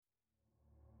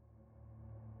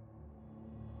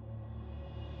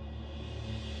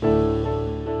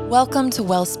Welcome to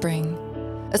Wellspring,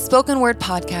 a spoken word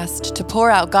podcast to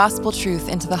pour out gospel truth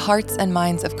into the hearts and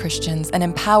minds of Christians and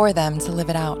empower them to live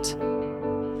it out.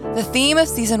 The theme of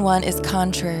Season 1 is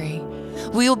contrary.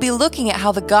 We will be looking at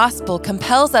how the gospel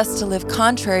compels us to live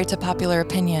contrary to popular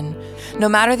opinion, no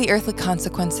matter the earthly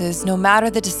consequences, no matter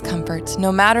the discomfort,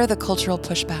 no matter the cultural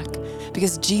pushback,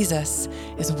 because Jesus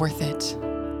is worth it.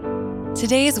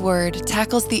 Today's word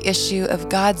tackles the issue of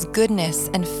God's goodness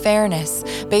and fairness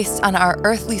based on our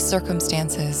earthly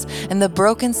circumstances and the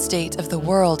broken state of the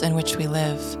world in which we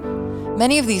live.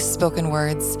 Many of these spoken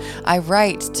words I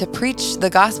write to preach the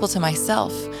gospel to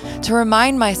myself, to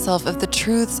remind myself of the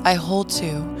truths I hold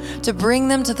to bring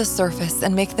them to the surface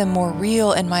and make them more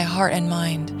real in my heart and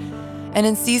mind. And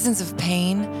in seasons of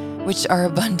pain, which are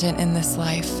abundant in this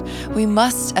life, we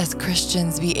must, as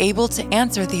Christians, be able to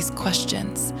answer these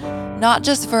questions, not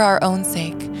just for our own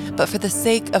sake, but for the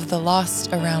sake of the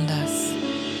lost around us.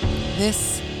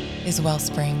 This is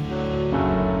Wellspring.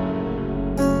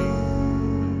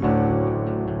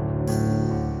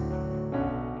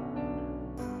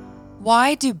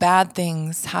 Why do bad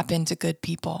things happen to good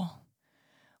people?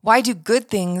 Why do good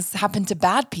things happen to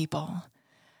bad people?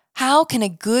 How can a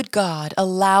good God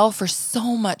allow for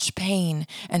so much pain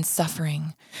and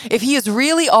suffering? If he is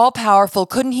really all-powerful,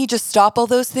 couldn't he just stop all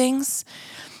those things?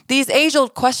 These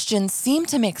age-old questions seem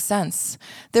to make sense.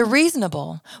 They're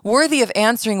reasonable, worthy of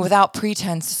answering without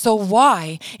pretense. So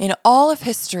why, in all of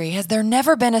history, has there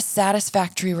never been a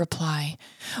satisfactory reply?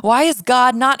 Why has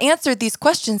God not answered these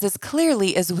questions as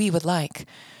clearly as we would like?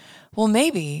 Well,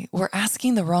 maybe we're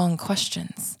asking the wrong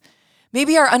questions.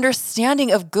 Maybe our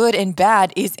understanding of good and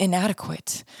bad is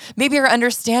inadequate. Maybe our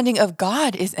understanding of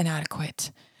God is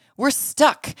inadequate. We're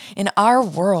stuck in our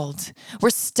world. We're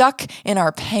stuck in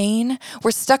our pain.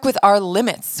 We're stuck with our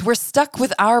limits. We're stuck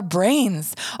with our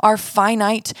brains, our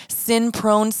finite,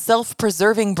 sin-prone,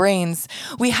 self-preserving brains.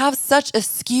 We have such a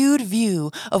skewed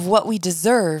view of what we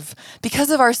deserve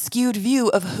because of our skewed view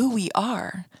of who we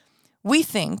are. We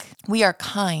think we are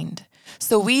kind,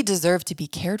 so we deserve to be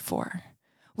cared for.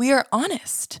 We are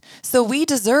honest, so we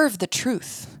deserve the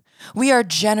truth. We are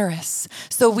generous,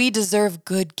 so we deserve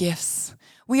good gifts.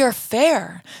 We are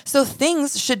fair, so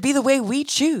things should be the way we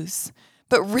choose.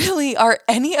 But really, are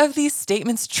any of these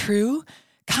statements true?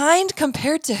 Kind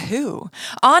compared to who?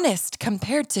 Honest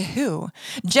compared to who?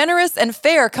 Generous and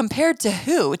fair compared to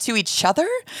who? To each other?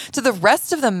 To the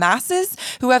rest of the masses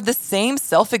who have the same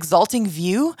self-exalting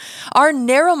view? Our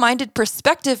narrow-minded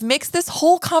perspective makes this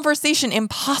whole conversation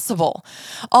impossible.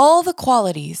 All the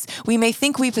qualities we may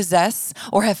think we possess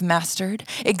or have mastered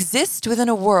exist within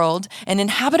a world and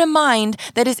inhabit a mind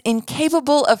that is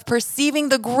incapable of perceiving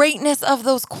the greatness of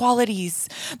those qualities.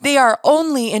 They are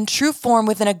only in true form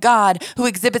within a God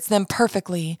who exhibits them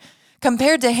perfectly.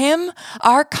 Compared to him,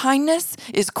 our kindness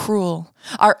is cruel,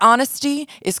 our honesty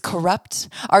is corrupt,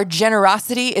 our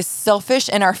generosity is selfish,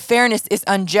 and our fairness is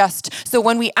unjust. So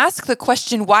when we ask the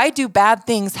question, why do bad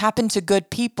things happen to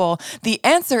good people? The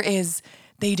answer is,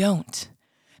 they don't.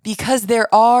 Because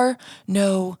there are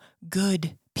no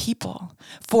good people.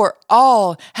 For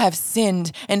all have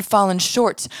sinned and fallen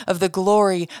short of the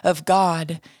glory of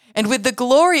God. And with the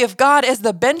glory of God as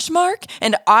the benchmark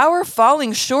and our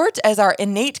falling short as our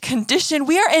innate condition,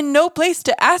 we are in no place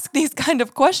to ask these kind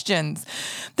of questions.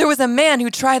 There was a man who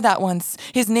tried that once.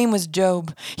 His name was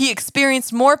Job. He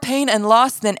experienced more pain and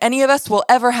loss than any of us will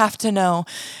ever have to know.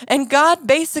 And God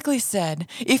basically said,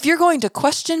 if you're going to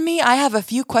question me, I have a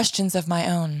few questions of my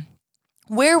own.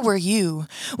 Where were you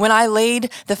when I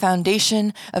laid the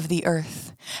foundation of the earth?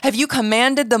 Have you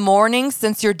commanded the morning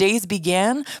since your days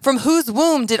began? From whose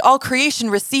womb did all creation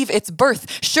receive its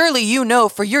birth? Surely you know,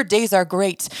 for your days are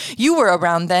great. You were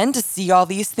around then to see all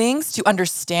these things, to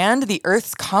understand the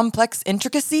earth's complex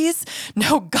intricacies.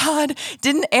 No, God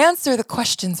didn't answer the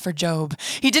questions for Job.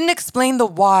 He didn't explain the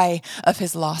why of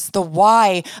his loss, the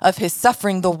why of his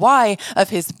suffering, the why of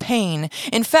his pain.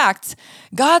 In fact,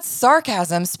 God's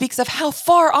sarcasm speaks of how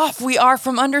far off we are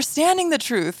from understanding the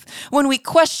truth when we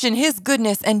question his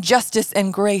goodness and justice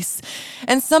and grace.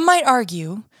 And some might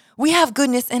argue we have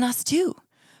goodness in us too,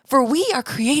 for we are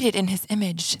created in his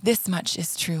image. This much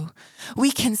is true.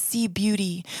 We can see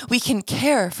beauty. We can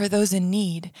care for those in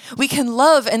need. We can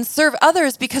love and serve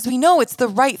others because we know it's the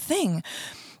right thing.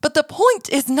 But the point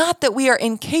is not that we are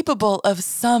incapable of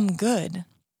some good.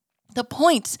 The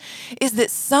point is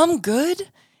that some good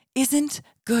isn't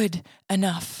good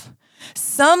enough.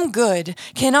 Some good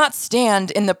cannot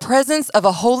stand in the presence of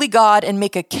a holy God and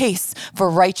make a case for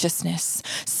righteousness.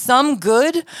 Some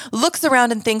good looks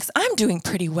around and thinks, I'm doing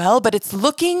pretty well, but it's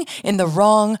looking in the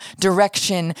wrong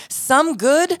direction. Some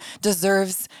good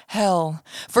deserves hell.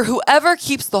 For whoever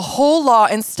keeps the whole law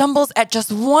and stumbles at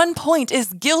just one point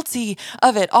is guilty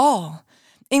of it all.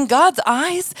 In God's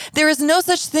eyes, there is no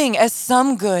such thing as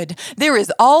some good. There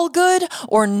is all good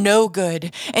or no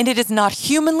good, and it is not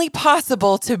humanly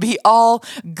possible to be all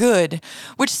good,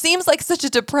 which seems like such a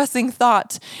depressing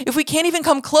thought. If we can't even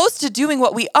come close to doing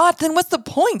what we ought, then what's the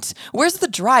point? Where's the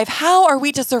drive? How are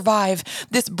we to survive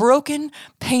this broken,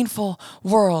 painful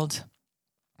world?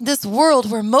 This world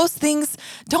where most things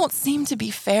don't seem to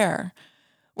be fair.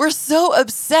 We're so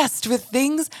obsessed with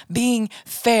things being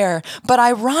fair, but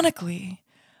ironically,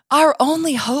 our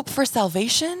only hope for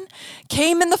salvation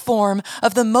came in the form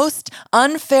of the most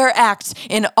unfair act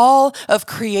in all of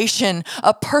creation,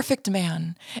 a perfect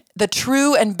man, the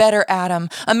true and better Adam,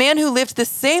 a man who lived the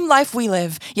same life we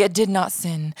live, yet did not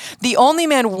sin. The only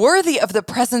man worthy of the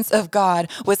presence of God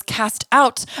was cast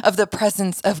out of the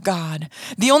presence of God.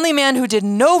 The only man who did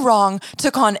no wrong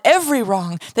took on every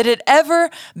wrong that had ever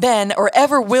been or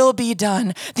ever will be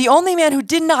done. The only man who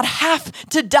did not have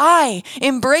to die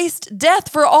embraced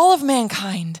death for all of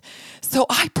mankind. So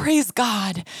I praise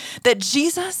God that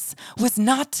Jesus was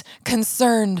not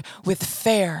concerned with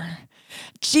fair.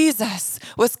 Jesus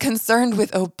was concerned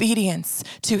with obedience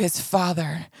to his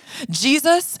Father.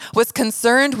 Jesus was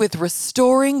concerned with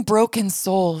restoring broken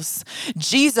souls.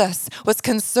 Jesus was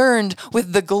concerned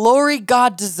with the glory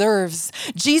God deserves.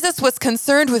 Jesus was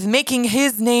concerned with making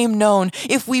his name known.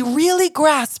 If we really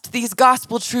grasped these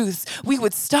gospel truths, we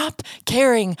would stop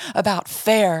caring about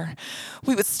fair.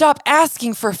 We would stop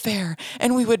asking for fair,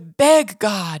 and we would beg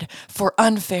God for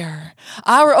unfair.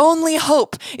 Our only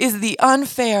hope is the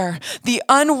unfair, the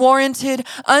unwarranted,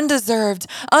 undeserved,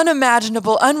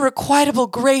 unimaginable, unrequitable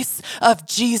grace of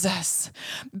Jesus.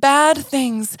 Bad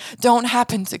things don't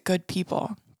happen to good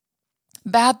people.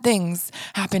 Bad things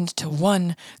happened to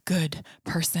one good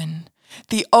person,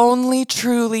 the only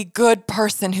truly good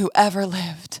person who ever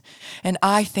lived. And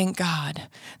I thank God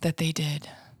that they did.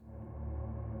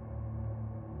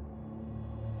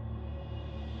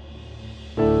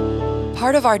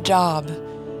 Part of our job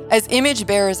as image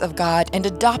bearers of God and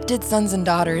adopted sons and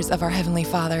daughters of our Heavenly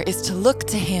Father is to look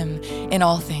to Him in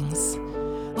all things.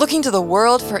 Looking to the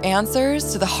world for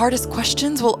answers to the hardest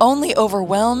questions will only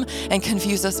overwhelm and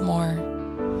confuse us more.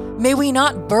 May we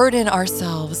not burden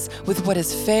ourselves with what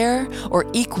is fair or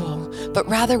equal, but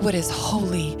rather what is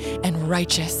holy and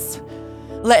righteous.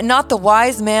 Let not the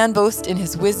wise man boast in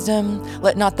his wisdom.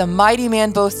 Let not the mighty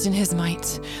man boast in his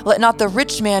might. Let not the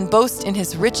rich man boast in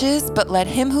his riches, but let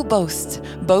him who boasts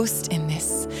boast in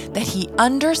this, that he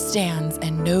understands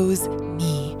and knows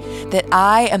me, that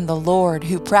I am the Lord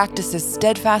who practices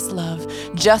steadfast love,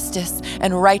 justice,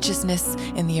 and righteousness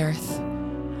in the earth.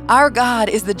 Our God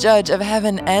is the judge of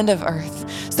heaven and of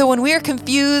earth. So when we are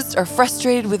confused or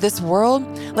frustrated with this world,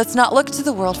 let's not look to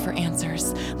the world for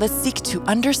answers. Let's seek to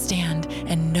understand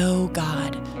and know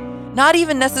God. Not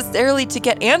even necessarily to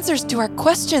get answers to our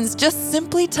questions, just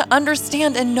simply to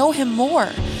understand and know Him more.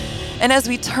 And as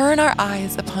we turn our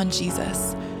eyes upon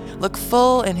Jesus, look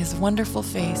full in His wonderful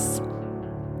face,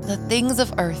 the things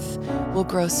of earth will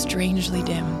grow strangely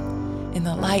dim in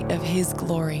the light of His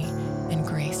glory and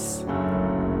grace.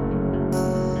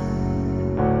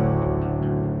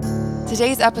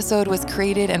 Today's episode was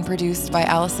created and produced by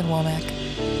Allison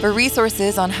Womack. For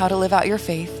resources on how to live out your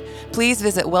faith, please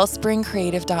visit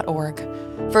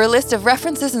wellspringcreative.org. For a list of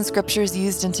references and scriptures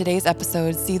used in today's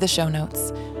episode, see the show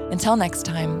notes. Until next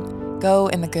time, go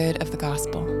in the good of the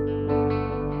gospel.